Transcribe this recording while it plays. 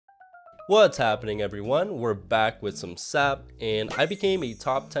What's happening, everyone? We're back with some sap, and I became a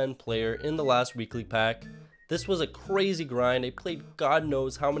top 10 player in the last weekly pack. This was a crazy grind. I played God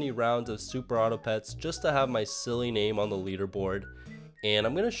knows how many rounds of super auto pets just to have my silly name on the leaderboard. And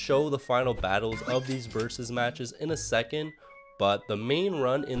I'm going to show the final battles of these versus matches in a second, but the main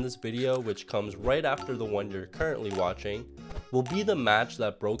run in this video, which comes right after the one you're currently watching, will be the match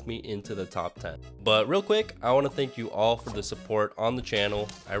that broke me into the top 10. But real quick, I want to thank you all for the support on the channel.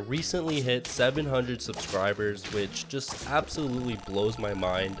 I recently hit 700 subscribers, which just absolutely blows my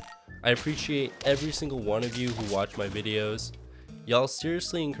mind. I appreciate every single one of you who watch my videos. Y'all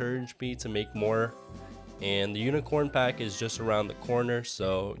seriously encourage me to make more, and the unicorn pack is just around the corner,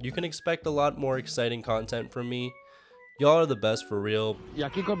 so you can expect a lot more exciting content from me. Y'all are the best for real. Y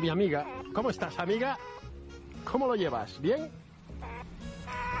aquí con mi amiga. ¿Cómo estás, amiga? ¿Cómo lo llevas? ¿Bien?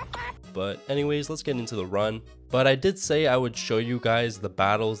 But anyways, let's get into the run. But I did say I would show you guys the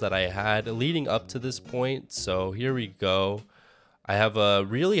battles that I had leading up to this point, so here we go. I have a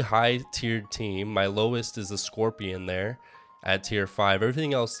really high tiered team. My lowest is a Scorpion there at tier 5,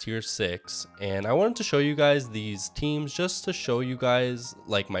 everything else tier 6. And I wanted to show you guys these teams just to show you guys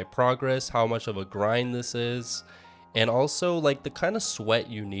like my progress, how much of a grind this is, and also like the kind of sweat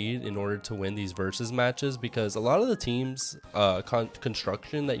you need in order to win these versus matches, because a lot of the teams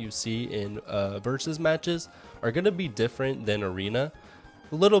construction that you see in versus matches are going to be different than arena,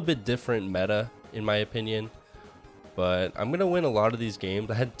 a little bit different meta in my opinion. But I'm going to win a lot of these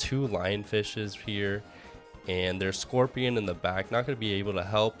games. I had 2 lionfishes here, and there's Scorpion in the back, not going to be able to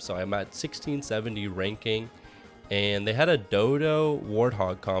help, so I'm at 1670 ranking. And they had a Dodo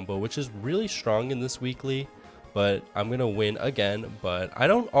Warthog combo, which is really strong in this weekly, but I'm going to win again. But I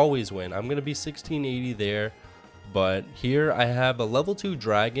don't always win. I'm going to be 1680 there, but here I have a level 2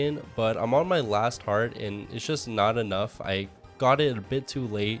 dragon, but I'm on my last heart and it's just not enough. I got it a bit too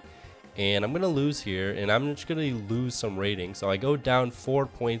late, and I'm going to lose here, and I'm just going to lose some rating. So I go down 4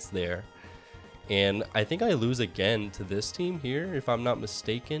 points there, and I think I lose again to this team here, if I'm not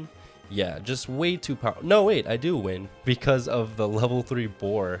mistaken. Yeah, just way too powerful. No, wait, I do win because of the level 3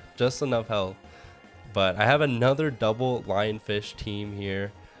 boar, just enough health. But I have another double lionfish team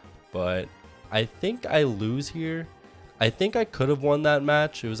here, but I think I lose here. I think I could have won that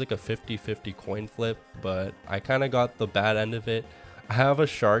match. It was like a 50-50 coin flip, but I kind of got the bad end of it. I have a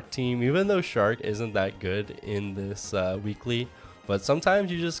shark team, even though shark isn't that good in this weekly, but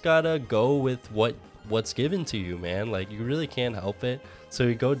sometimes you just gotta go with what's given to you, man. Like, you really can't help it. So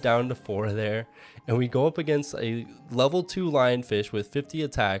we go down to 4 there, and we go up against a level 2 lionfish with 50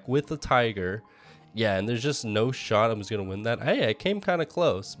 attack with a tiger. Yeah, and there's just no shot I'm just gonna win that. Hey, I came kind of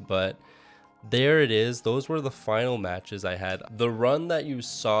close, but there it is. Those were the final matches I had. The run that you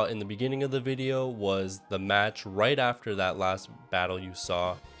saw in the beginning of the video was the match right after that last battle you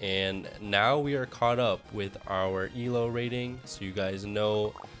saw, and now we are caught up with our elo rating, so you guys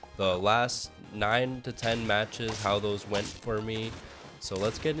know the last 9 to 10 matches, how those went for me. So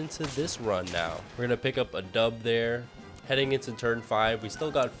let's get into this run now. We're gonna pick up a dub there. Heading into turn 5, we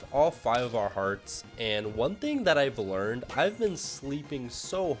still got all 5 of our hearts, and one thing that I've learned, I've been sleeping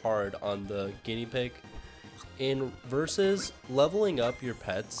so hard on the guinea pig. In versus, leveling up your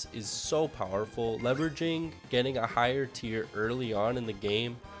pets is so powerful. Leveraging getting a higher tier early on in the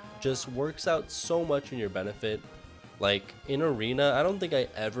game just works out so much in your benefit. Like in arena, I don't think I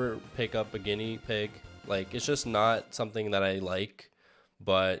ever pick up a guinea pig. Like, it's just not something that I like.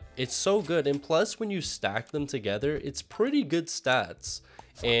 But it's so good, and plus when you stack them together, it's pretty good stats.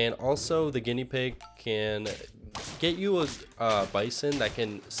 And also the guinea pig can get you a bison that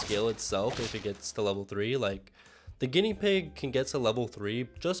can scale itself if it gets to level 3. Like, the guinea pig can get to level 3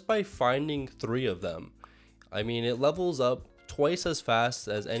 just by finding 3 of them. I mean, it levels up twice as fast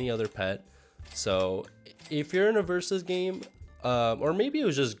as any other pet. So if you're in a versus game, or maybe it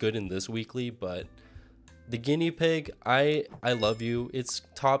was just good in this weekly, but the guinea pig, I love you. It's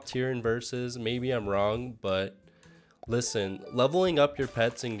top tier in versus. Maybe I'm wrong, but listen, leveling up your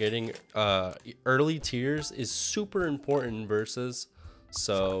pets and getting early tiers is super important in versus.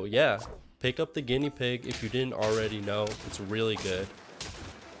 So yeah, pick up the guinea pig if you didn't already know. It's really good.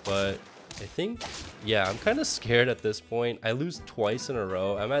 But I think, yeah, I'm kind of scared at this point. I lose twice in a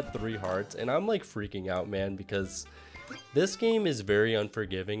row. I'm at 3 hearts, and I'm like freaking out, man, because this game is very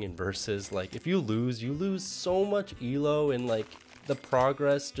unforgiving in versus. Like, if you lose so much elo, and like the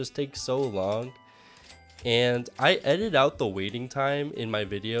progress just takes so long. And I edit out the waiting time in my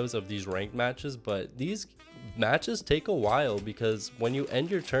videos of these ranked matches, but these matches take a while because when you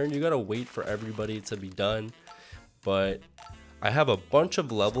end your turn, you gotta wait for everybody to be done. But I have a bunch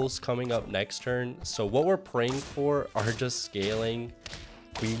of levels coming up next turn, so what we're praying for are just scaling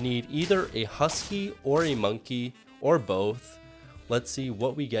We need either a husky or a monkey or both. Let's see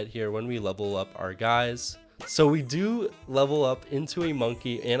what we get here when we level up our guys. So we do level up into a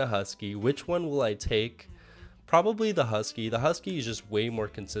monkey and a husky. Which one will I take? Probably the husky. The husky is just way more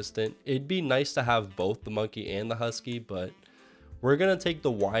consistent. It'd be nice to have both the monkey and the husky, but we're gonna take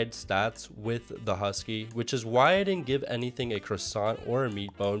the wide stats with the husky, which is why I didn't give anything a croissant or a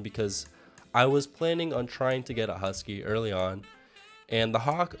meat bone, because I was planning on trying to get a husky early on. And the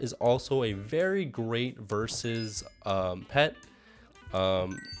hawk is also a very great versus pet.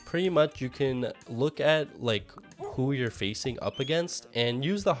 Pretty much you can look at like who you're facing up against and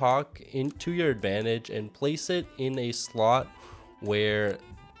use the hawk to your advantage and place it in a slot where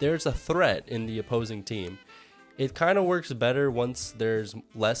there's a threat in the opposing team. It kind of works better once there's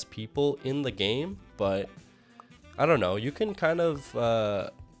less people in the game, but I don't know, you can kind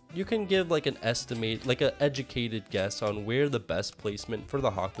of you can give like an estimate, like an educated guess on where the best placement for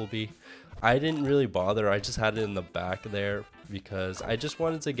the hawk will be. I didn't really bother, I just had it in the back there because I just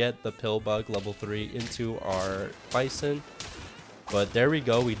wanted to get the pill bug level 3 into our bison. But there we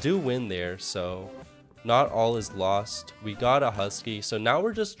go, we do win there, so not all is lost. We got a husky, so now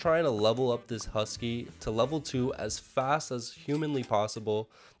we're just trying to level up this husky to level 2 as fast as humanly possible.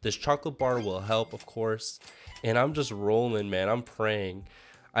 This chocolate bar will help, of course, and I'm just rolling, man. I'm praying.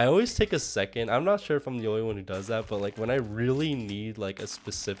 I always take a second. I'm not sure if I'm the only one who does that, but like when I really need like a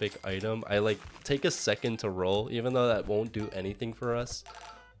specific item, I like take a second to roll, even though that won't do anything for us.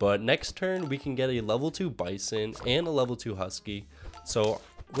 But next turn we can get a level 2 bison and a level 2 husky. So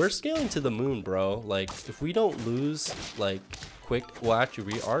we're scaling to the moon, bro. Like if we don't lose like quick, well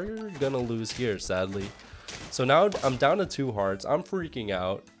actually we are gonna lose here, sadly. So now I'm down to 2 hearts. I'm freaking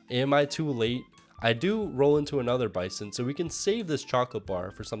out. Am I too late? I do roll into another bison, so we can save this chocolate bar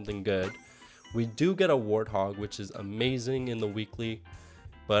for something good. We do get a warthog, which is amazing in the weekly,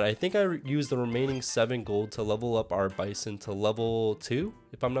 but I think I used the remaining 7 gold to level up our bison to level 2,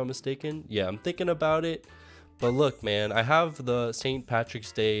 if I'm not mistaken. Yeah, I'm thinking about it. But look, man, I have the St.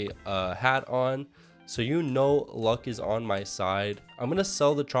 Patrick's Day hat on, so you know luck is on my side. I'm going to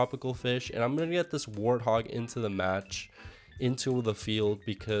sell the tropical fish, and I'm going to get this warthog into the match, into the field,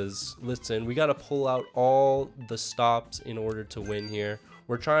 because listen, we got to pull out all the stops in order to win here.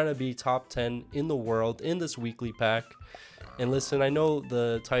 We're trying to be top 10 in the world in this weekly pack. And listen, I know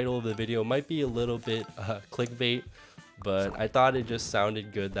the title of the video might be a little bit clickbait, but I thought it just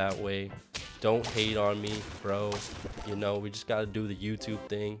sounded good that way. Don't hate on me, bro. You know, we just got to do the YouTube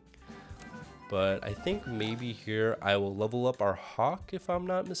thing. But I think maybe here I will level up our hawk, if I'm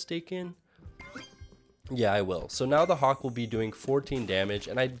not mistaken. Yeah, I will. So now the hawk will be doing 14 damage,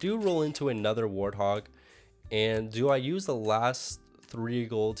 and I do roll into another warthog. And do I use the last 3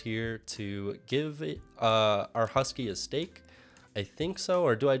 gold here to give it our husky a steak? I think so.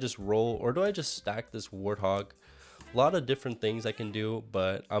 Or do I just roll, or do I just stack this warthog? A lot of different things I can do,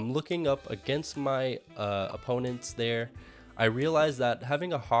 but I'm looking up against my opponents there. I realize that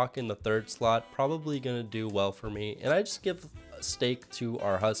having a hawk in the 3rd slot probably gonna do well for me, and I just give a steak to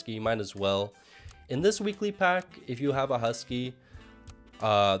our husky. Might as well. In this weekly pack, if you have a husky,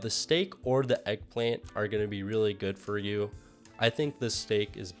 the steak or the eggplant are going to be really good for you. I think the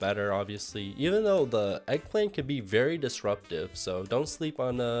steak is better, obviously, even though the eggplant can be very disruptive, so don't sleep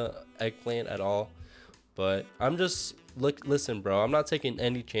on the eggplant at all. But I'm just listen, bro, I'm not taking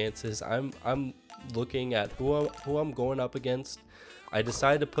any chances. I'm looking at who I'm going up against. I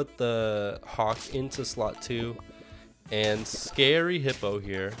decided to put the hawk into slot 2, and scary hippo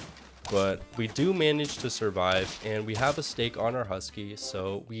here. But we do manage to survive, and we have a steak on our husky,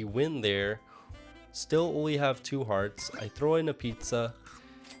 so we win there. Still only have 2 hearts. I throw in a pizza.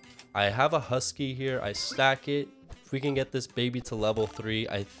 I have a husky here. I stack it. If we can get this baby to level 3,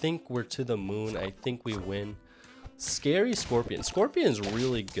 I think we're to the moon. I think we win. Scary scorpion. Scorpion's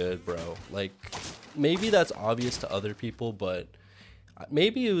really good, bro. Like, maybe that's obvious to other people, but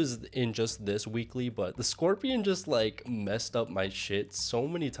maybe it was in just this weekly, but the scorpion just like messed up my shit so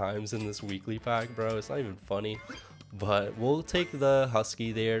many times in this weekly pack, bro. It's not even funny. But we'll take the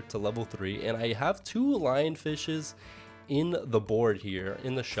husky there to level 3, and I have 2 lionfishes in the board here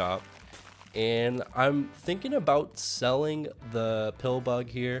in the shop, and I'm thinking about selling the pill bug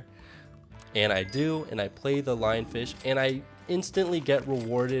here, and I do, and I play the lionfish, and I instantly get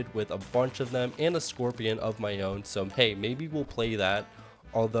rewarded with a bunch of them and a scorpion of my own. So hey, maybe we'll play that,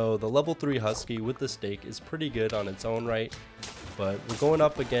 although the level 3 husky with the steak is pretty good on its own right. But we're going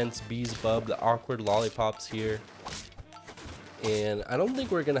up against Bees Bub, the awkward lollipops here, and I don't think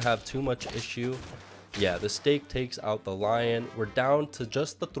we're gonna have too much issue. Yeah, the steak takes out the lion. We're down to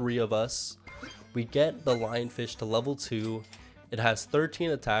just the 3 of us. We get the lionfish to level 2, It has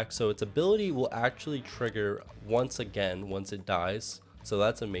 13 attacks, so its ability will actually trigger once again once it dies. So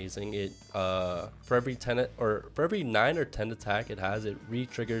that's amazing. It for every 9 or 10 attack it has, it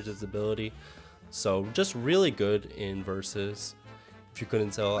re-triggers its ability. So just really good in versus. If you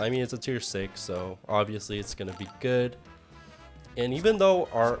couldn't tell, I mean, it's a tier 6, so obviously it's gonna be good. And even though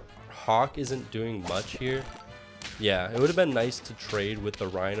our Hawk isn't doing much here, yeah, it would have been nice to trade with the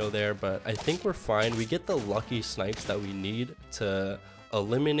Rhino there, but I think we're fine. We get the lucky snipes that we need to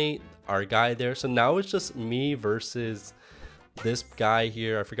eliminate our guy there. So now it's just me versus this guy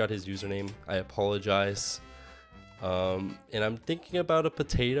here. I forgot his username. I apologize. And I'm thinking about a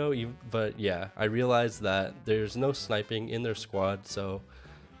potato, but yeah, I realized that there's no sniping in their squad. So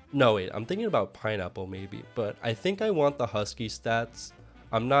no, wait, I'm thinking about pineapple maybe, but I think I want the husky stats.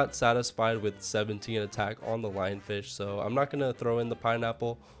 I'm not satisfied with 17 attack on the lionfish, so I'm not going to throw in the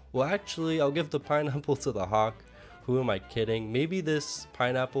pineapple. Well, actually, I'll give the pineapple to the hawk. Who am I kidding? Maybe this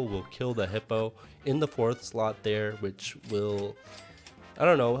pineapple will kill the hippo in the 4th slot there, which will, I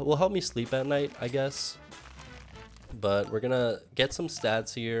don't know, will help me sleep at night, I guess. But we're going to get some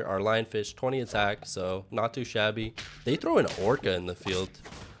stats here. Our lionfish, 20 attack, so not too shabby. They throw an orca in the field.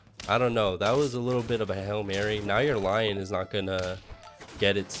 I don't know. That was a little bit of a Hail Mary. Now your lion is not going to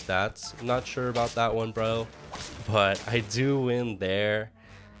get its stats. I'm not sure about that one, bro, but I do win there,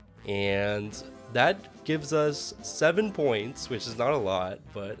 and that gives us 7 points, which is not a lot,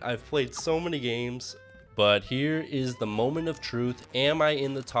 but I've played so many games. But here is the moment of truth. Am I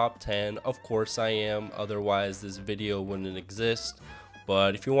in the top 10? Of course I am, otherwise this video wouldn't exist.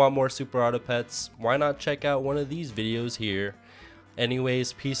 But if you want more Super Auto Pets, why not check out one of these videos here.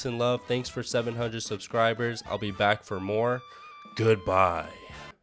 Anyways, peace and love. Thanks for 700 subscribers. I'll be back for more. Goodbye.